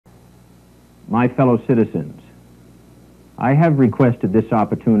My fellow citizens, I have requested this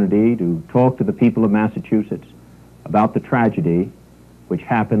opportunity to talk to the people of Massachusetts about the tragedy which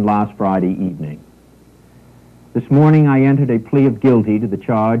happened last Friday evening. This morning I entered a plea of guilty to the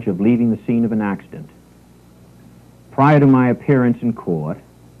charge of leaving the scene of an accident. Prior to my appearance in court,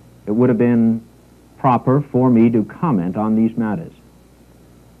 it would have been proper for me to comment on these matters.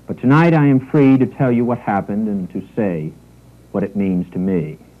 But tonight I am free to tell you what happened and to say what it means to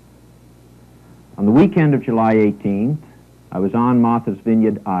me. On the weekend of July 18th, I was on Martha's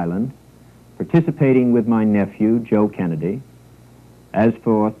Vineyard Island, participating with my nephew, Joe Kennedy, as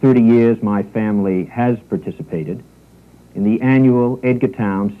for 30 years my family has participated, in the annual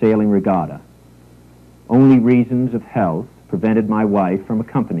Edgartown Sailing Regatta. Only reasons of health prevented my wife from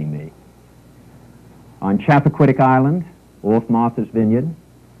accompanying me. On Chappaquiddick Island, off Martha's Vineyard,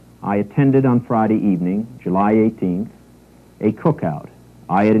 I attended on Friday evening, July 18th, a cookout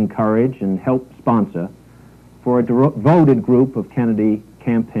I had encouraged and helped sponsor for a devoted group of Kennedy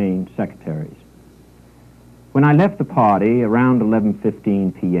campaign secretaries. When I left the party around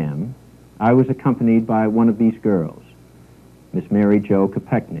 11:15 p.m., I was accompanied by one of these girls, Miss Mary Jo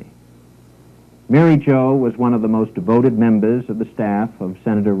Chappaquiddick. Mary Jo was one of the most devoted members of the staff of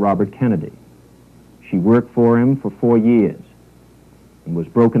Senator Robert Kennedy. She worked for him for 4 years and was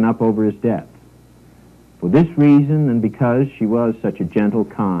broken up over his death. For this reason, and because she was such a gentle,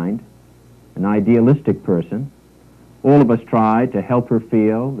 kind, and idealistic person, all of us tried to help her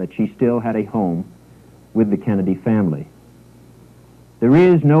feel that she still had a home with the Kennedy family. There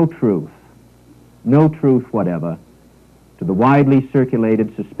is no truth whatever, to the widely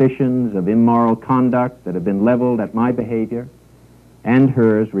circulated suspicions of immoral conduct that have been leveled at my behavior and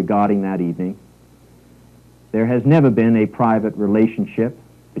hers regarding that evening. There has never been a private relationship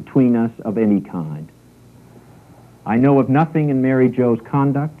between us of any kind. I know of nothing in Mary Jo's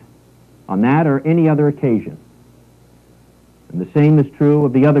conduct on that or any other occasion. And the same is true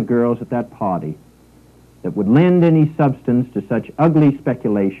of the other girls at that party that would lend any substance to such ugly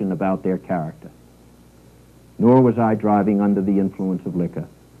speculation about their character. Nor was I driving under the influence of liquor.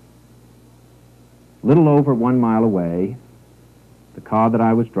 Little over 1 mile away, the car that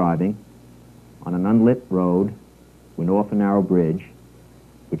I was driving on an unlit road went off a narrow bridge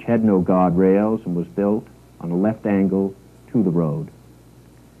which had no guardrails and was built on a left angle to the road.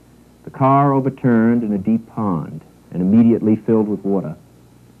 The car overturned in a deep pond and immediately filled with water.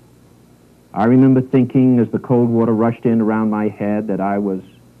 I remember thinking as the cold water rushed in around my head that I was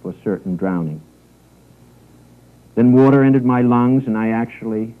for certain drowning. Then water entered my lungs and I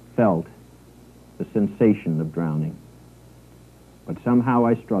actually felt the sensation of drowning. But somehow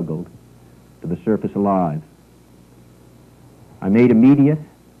I struggled to the surface alive. I made immediate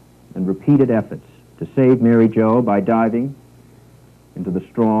and repeated efforts to save Mary Jo by diving into the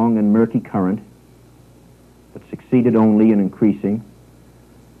strong and murky current, but succeeded only in increasing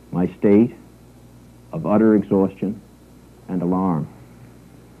my state of utter exhaustion and alarm.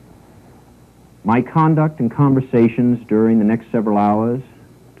 My conduct and conversations during the next several hours,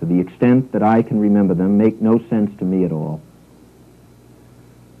 to the extent that I can remember them, make no sense to me at all.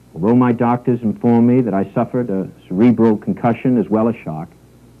 Although my doctors informed me that I suffered a cerebral concussion as well as shock,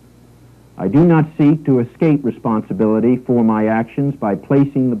 I do not seek to escape responsibility for my actions by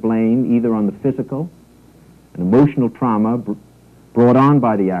placing the blame either on the physical and emotional trauma brought on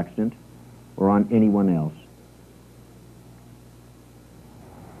by the accident or on anyone else.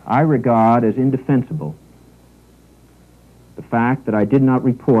 I regard as indefensible the fact that I did not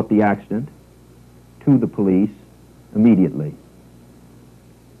report the accident to the police immediately.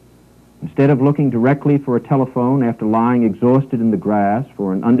 Instead of looking directly for a telephone after lying exhausted in the grass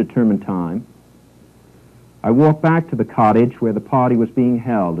for an undetermined time, I walked back to the cottage where the party was being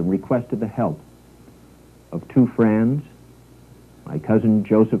held and requested the help of 2 friends, my cousin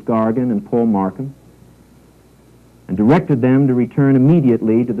Joseph Gargan and Paul Markham, and directed them to return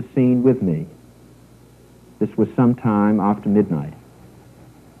immediately to the scene with me. This was sometime after midnight,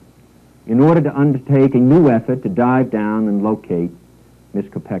 in order to undertake a new effort to dive down and locate Miss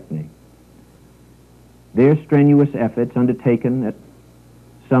Chappaquiddick. Their strenuous efforts, undertaken at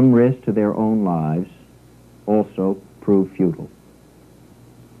some risk to their own lives, also proved futile.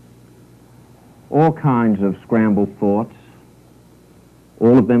 All kinds of scrambled thoughts,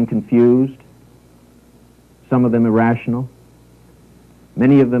 all of them confused, some of them irrational,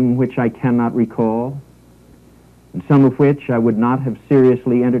 many of them which I cannot recall, and some of which I would not have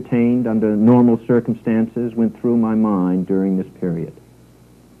seriously entertained under normal circumstances, went through my mind during this period.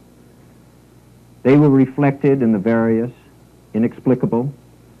 They were reflected in the various inexplicable,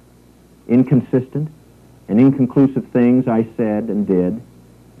 inconsistent, and inconclusive things I said and did,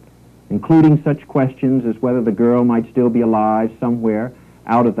 including such questions as whether the girl might still be alive somewhere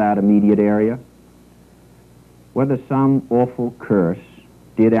out of that immediate area, whether some awful curse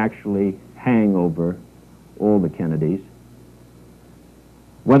did actually hang over all the Kennedys,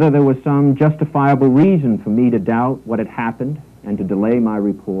 whether there was some justifiable reason for me to doubt what had happened and to delay my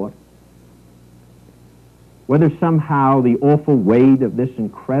report, whether somehow the awful weight of this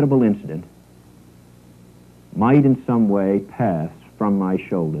incredible incident might in some way pass from my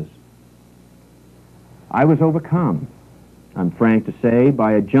shoulders. I was overcome, I'm frank to say,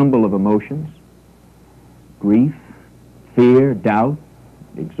 by a jumble of emotions: grief, fear, doubt,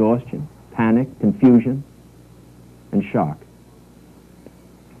 exhaustion, panic, confusion, and shock.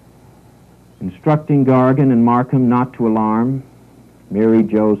 Instructing Gargan and Markham not to alarm Mary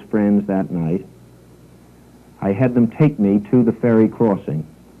Jo's friends that night, I had them take me to the ferry crossing.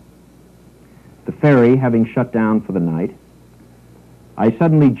 The ferry having shut down for the night, I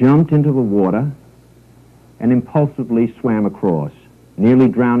suddenly jumped into the water and impulsively swam across, nearly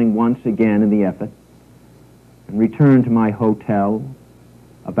drowning once again in the effort, and returned to my hotel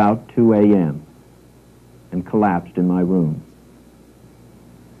about 2 a.m. and collapsed in my room.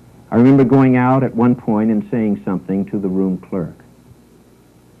 I remember going out at one point and saying something to the room clerk.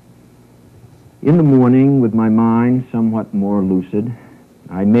 In the morning, with my mind somewhat more lucid,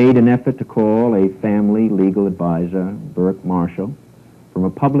 I made an effort to call a family legal advisor, Burke Marshall, from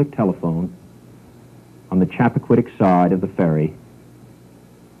a public telephone on the Chappaquiddick side of the ferry,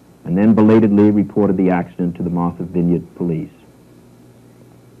 and then belatedly reported the accident to the Martha Vineyard police.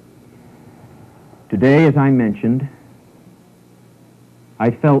 Today, as I mentioned,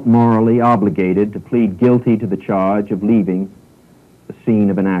 I felt morally obligated to plead guilty to the charge of leaving the scene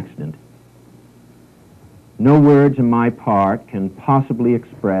of an accident. No words on my part can possibly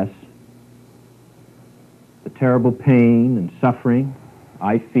express the terrible pain and suffering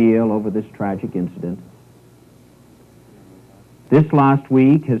I feel over this tragic incident. This last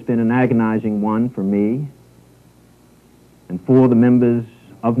week has been an agonizing one for me and for the members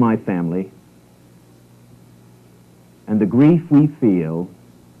of my family, and the grief we feel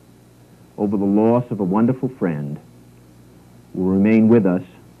over the loss of a wonderful friend will remain with us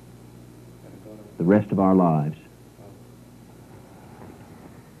the rest of our lives.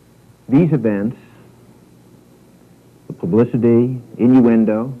 These events, the publicity,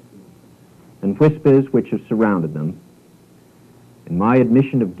 innuendo, and whispers which have surrounded them, and my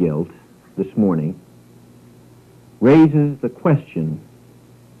admission of guilt this morning, raises the question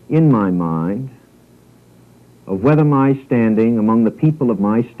in my mind of whether my standing among the people of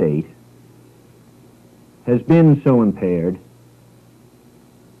my state has been so impaired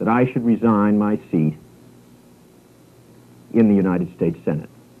that I should resign my seat in the United States Senate.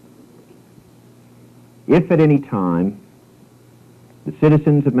 If at any time the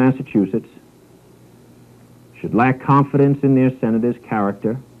citizens of Massachusetts should lack confidence in their senator's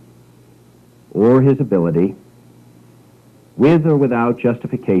character or his ability, with or without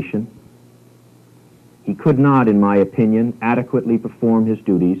justification, he could not, in my opinion, adequately perform his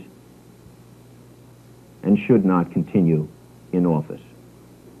duties and should not continue in office.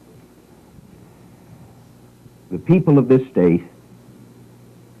 The people of this state,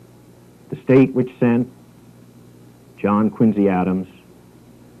 the state which sent John Quincy Adams,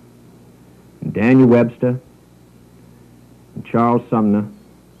 and Daniel Webster, and Charles Sumner,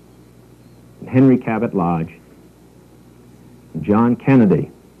 and Henry Cabot Lodge, and John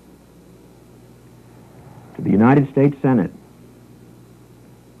Kennedy, to the United States Senate,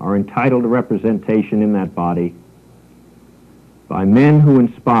 are entitled to representation in that body by men who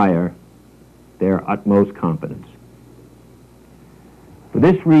inspire their utmost confidence. For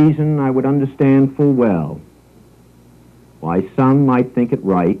this reason, I would understand full well why some might think it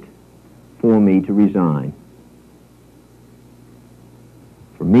right for me to resign.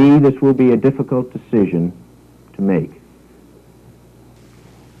 For me, this will be a difficult decision to make.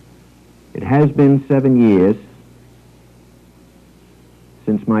 It has been 7 years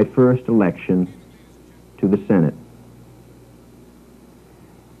since my first election to the Senate.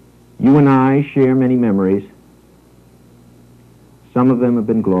 You and I share many memories. Some of them have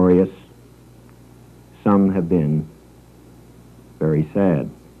been glorious. Some have been very sad.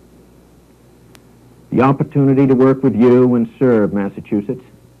 The opportunity to work with you and serve Massachusetts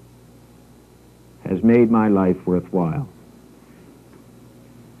has made my life worthwhile.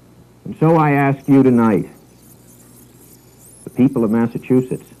 And so I ask you tonight, the people of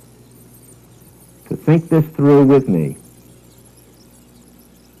Massachusetts, to think this through with me.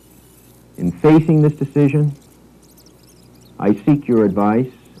 In facing this decision, I seek your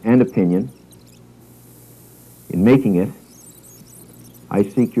advice and opinion. In making it, I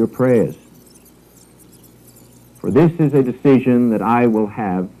seek your prayers. For this is a decision that I will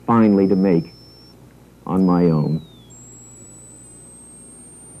have finally to make on my own.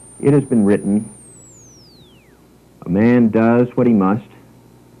 It has been written, a man does what he must,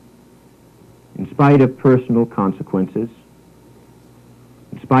 in spite of personal consequences,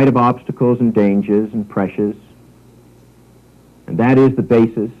 in spite of obstacles and dangers and pressures, and that is the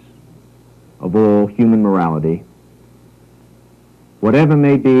basis of all human morality. Whatever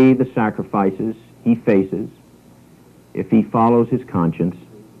may be the sacrifices he faces if he follows his conscience,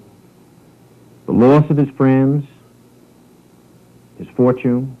 the loss of his friends, his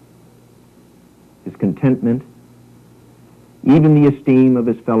fortune, his contentment, even the esteem of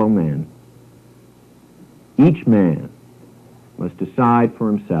his fellow men, each man must decide for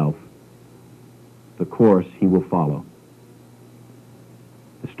himself the course he will follow.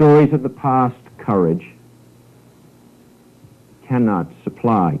 The stories of the past courage cannot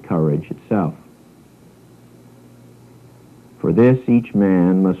supply courage itself. For this, each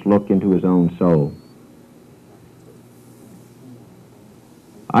man must look into his own soul.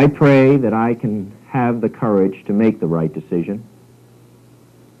 I pray that I can have the courage to make the right decision.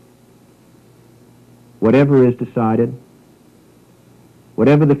 Whatever is decided,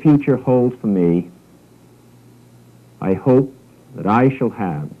 whatever the future holds for me, I hope that I shall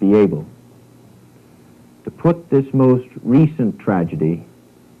be able to put this most recent tragedy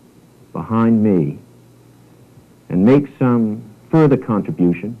behind me and make some further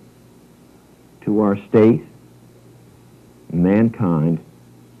contribution to our state and mankind,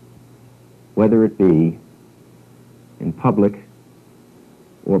 whether it be in public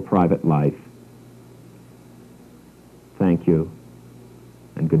or private life. Thank you,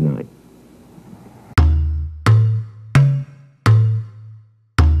 and good night.